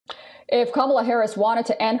If Kamala Harris wanted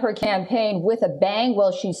to end her campaign with a bang,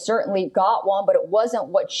 well, she certainly got one, but it wasn't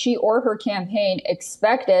what she or her campaign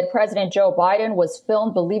expected. President Joe Biden was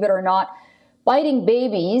filmed, believe it or not, biting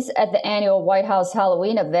babies at the annual White House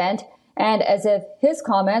Halloween event. And as if his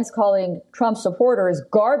comments calling Trump supporters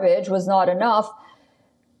garbage was not enough,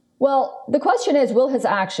 well, the question is, will his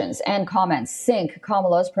actions and comments sink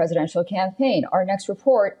Kamala's presidential campaign? Our next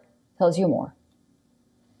report tells you more.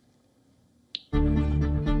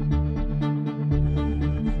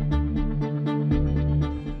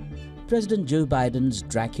 President Joe Biden's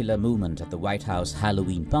Dracula moment at the White House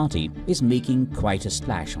Halloween party is making quite a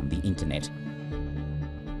splash on the internet.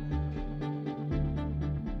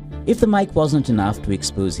 If the mic wasn't enough to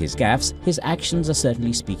expose his gaffes, his actions are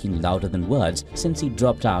certainly speaking louder than words since he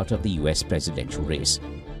dropped out of the US presidential race.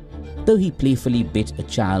 Though he playfully bit a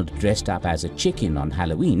child dressed up as a chicken on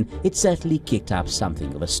Halloween, it certainly kicked up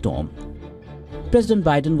something of a storm. President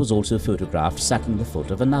Biden was also photographed sucking the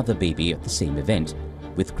foot of another baby at the same event,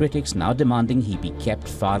 with critics now demanding he be kept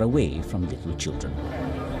far away from little children.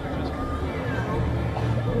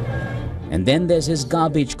 And then there's his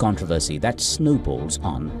garbage controversy that snowballs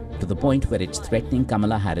on, to the point where it's threatening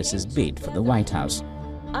Kamala Harris's bid for the White House.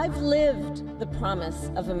 I've lived the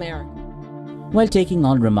promise of America. While taking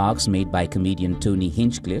on remarks made by comedian Tony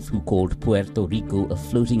Hinchcliffe, who called Puerto Rico a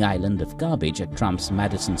floating island of garbage at Trump's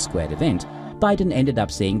Madison Square event, Biden ended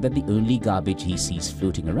up saying that the only garbage he sees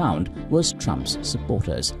floating around was Trump's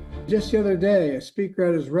supporters. Just the other day, a speaker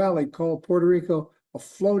at his rally called Puerto Rico a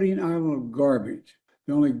floating island of garbage.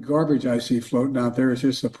 The only garbage I see floating out there is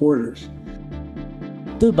his supporters.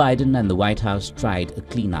 Though Biden and the White House tried a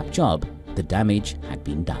clean-up job, the damage had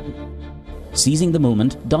been done. Seizing the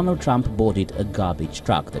moment, Donald Trump boarded a garbage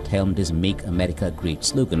truck that helmed his Make America Great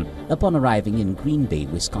slogan upon arriving in Green Bay,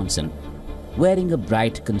 Wisconsin. Wearing a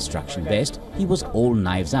bright construction vest, he was all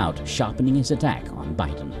knives out, sharpening his attack on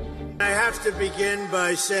Biden. I have to begin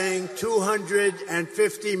by saying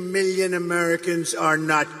 250 million Americans are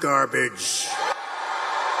not garbage.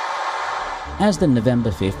 As the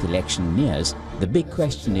November 5th election nears, the big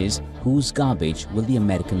question is, whose garbage will the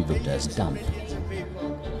American voters dump?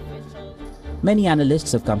 Many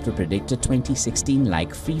analysts have come to predict a 2016-like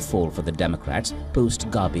freefall for the Democrats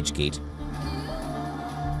post-Garbagegate.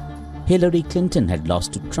 Hillary Clinton had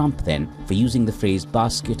lost to Trump then for using the phrase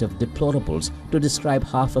basket of deplorables to describe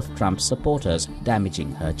half of Trump's supporters,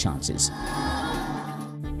 damaging her chances.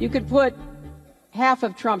 You could put half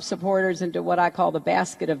of Trump's supporters into what I call the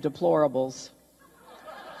basket of deplorables.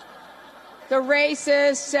 The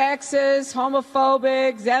racist, sexist,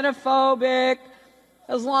 homophobic, xenophobic,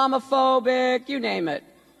 Islamophobic, you name it.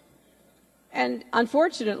 And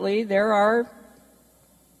unfortunately, there are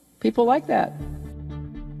people like that.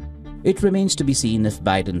 It remains to be seen if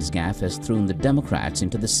Biden's gaffe has thrown the Democrats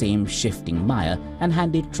into the same shifting mire and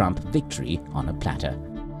handed Trump victory on a platter.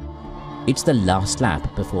 It's the last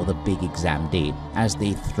lap before the big exam day as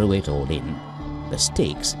they throw it all in. The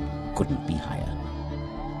stakes couldn't be higher.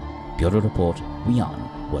 Bureau Report,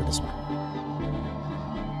 WION World as One.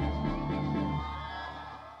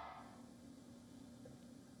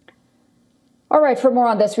 All right, for more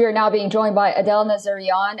on this, we are now being joined by Adel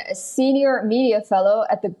Nazarian, a senior media fellow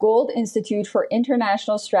at the Gold Institute for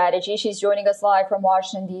International Strategy. She's joining us live from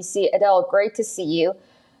Washington, D.C. Adel, great to see you.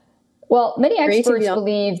 Well, many experts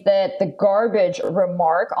believe that the garbage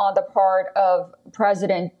remark on the part of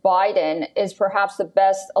President Biden is perhaps the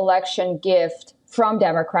best election gift from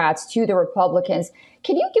Democrats to the Republicans.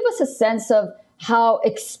 Can you give us a sense of how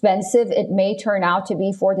expensive it may turn out to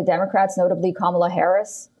be for the Democrats, notably Kamala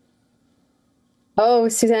Harris? Oh,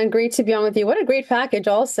 Suzanne, great to be on with you. What a great package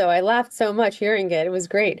also. I laughed so much hearing it. It was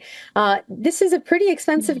great. This is a pretty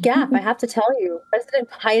expensive gap, I have to tell you. President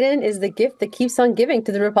Biden is the gift that keeps on giving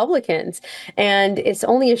to the Republicans. And it's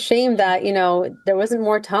only a shame that, there wasn't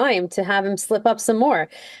more time to have him slip up some more.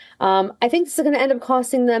 I think this is going to end up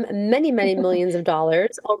costing them many, many millions of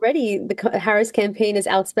dollars. Already, the Harris campaign is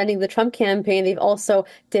outspending the Trump campaign. They've also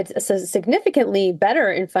did significantly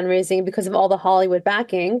better in fundraising because of all the Hollywood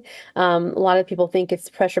backing. A lot of people think it's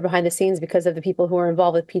pressure behind the scenes because of the people who are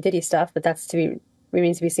involved with P. Diddy stuff, but that's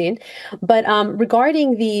remains to be seen. But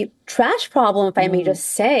regarding the trash problem, if I may just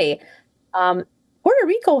say, Puerto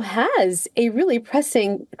Rico has a really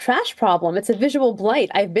pressing trash problem. It's a visual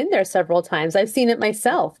blight. I've been there several times. I've seen it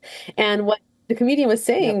myself. And what the comedian was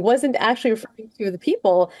saying wasn't actually referring to the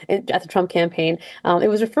people at the Trump campaign. It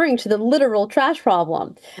was referring to the literal trash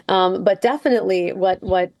problem. But definitely what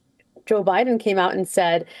Joe Biden came out and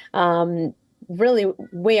said, really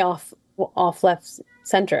way off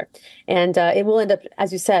center. And it will end up,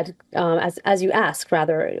 as you said, as you asked,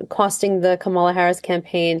 rather, costing the Kamala Harris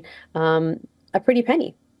campaign a pretty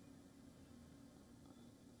penny.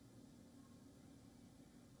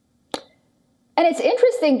 And it's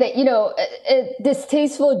interesting that, a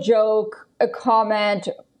distasteful joke, a comment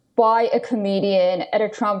by a comedian at a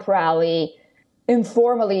Trump rally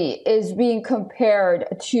informally is being compared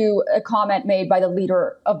to a comment made by the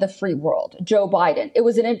leader of the free world, Joe Biden.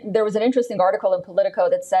 There was an interesting article in Politico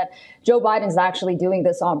that said Joe Biden's actually doing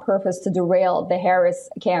this on purpose to derail the Harris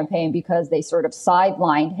campaign because they sort of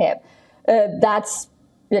sidelined him. That's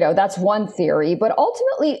one theory. But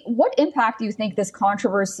ultimately, what impact do you think this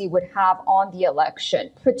controversy would have on the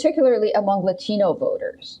election, particularly among Latino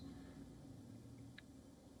voters?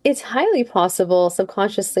 It's highly possible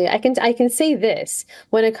subconsciously. I can say this.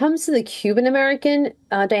 When it comes to the Cuban American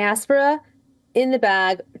diaspora, in the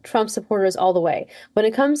bag, Trump supporters all the way. When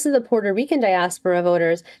it comes to the Puerto Rican diaspora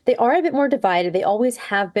voters, they are a bit more divided. They always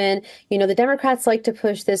have been. The Democrats like to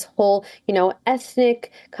push this whole,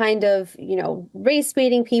 ethnic kind of, race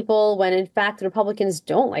baiting people when in fact the Republicans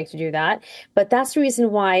don't like to do that. But that's the reason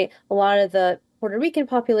why a lot of the Puerto Rican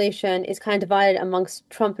population is kind of divided amongst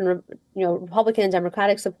Trump and Republican and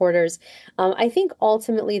Democratic supporters. I think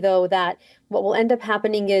ultimately, though, that what will end up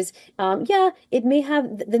happening is, it may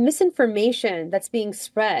have the misinformation that's being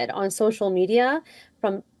spread on social media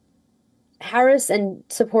from Harris and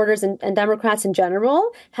supporters and Democrats in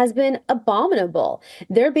general has been abominable.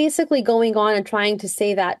 They're basically going on and trying to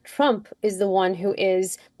say that Trump is the one who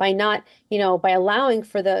is, by not, by allowing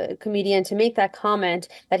for the comedian to make that comment,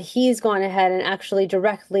 that he's gone ahead and actually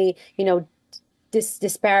directly,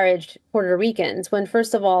 disparaged Puerto Ricans, when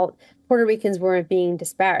first of all, Puerto Ricans weren't being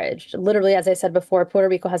disparaged. Literally, as I said before, Puerto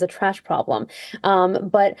Rico has a trash problem.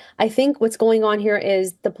 But I think what's going on here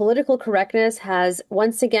is the political correctness has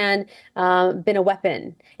once again been a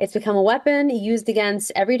weapon. It's become a weapon used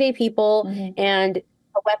against everyday people and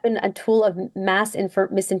a weapon, a tool of mass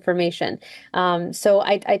misinformation. So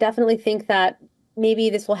I definitely think that maybe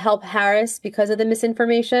this will help Harris because of the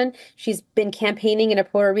misinformation. She's been campaigning in a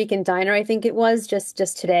Puerto Rican diner, I think it was just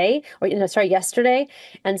today, or yesterday.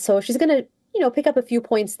 And so she's going to, pick up a few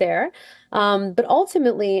points there. But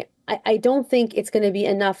ultimately, I don't think it's going to be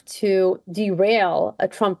enough to derail a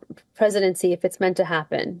Trump presidency if it's meant to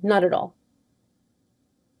happen. Not at all.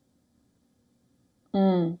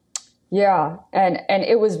 Yeah. And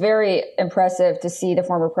it was very impressive to see the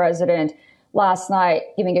former president last night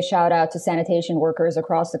giving a shout out to sanitation workers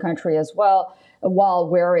across the country as well while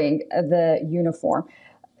wearing the uniform.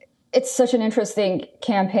 It's such an interesting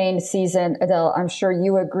campaign season, Adele. I'm sure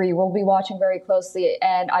you agree. We'll be watching very closely,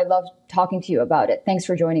 and I love talking to you about it. Thanks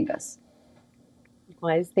for joining us.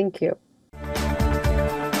 Likewise. Thank you.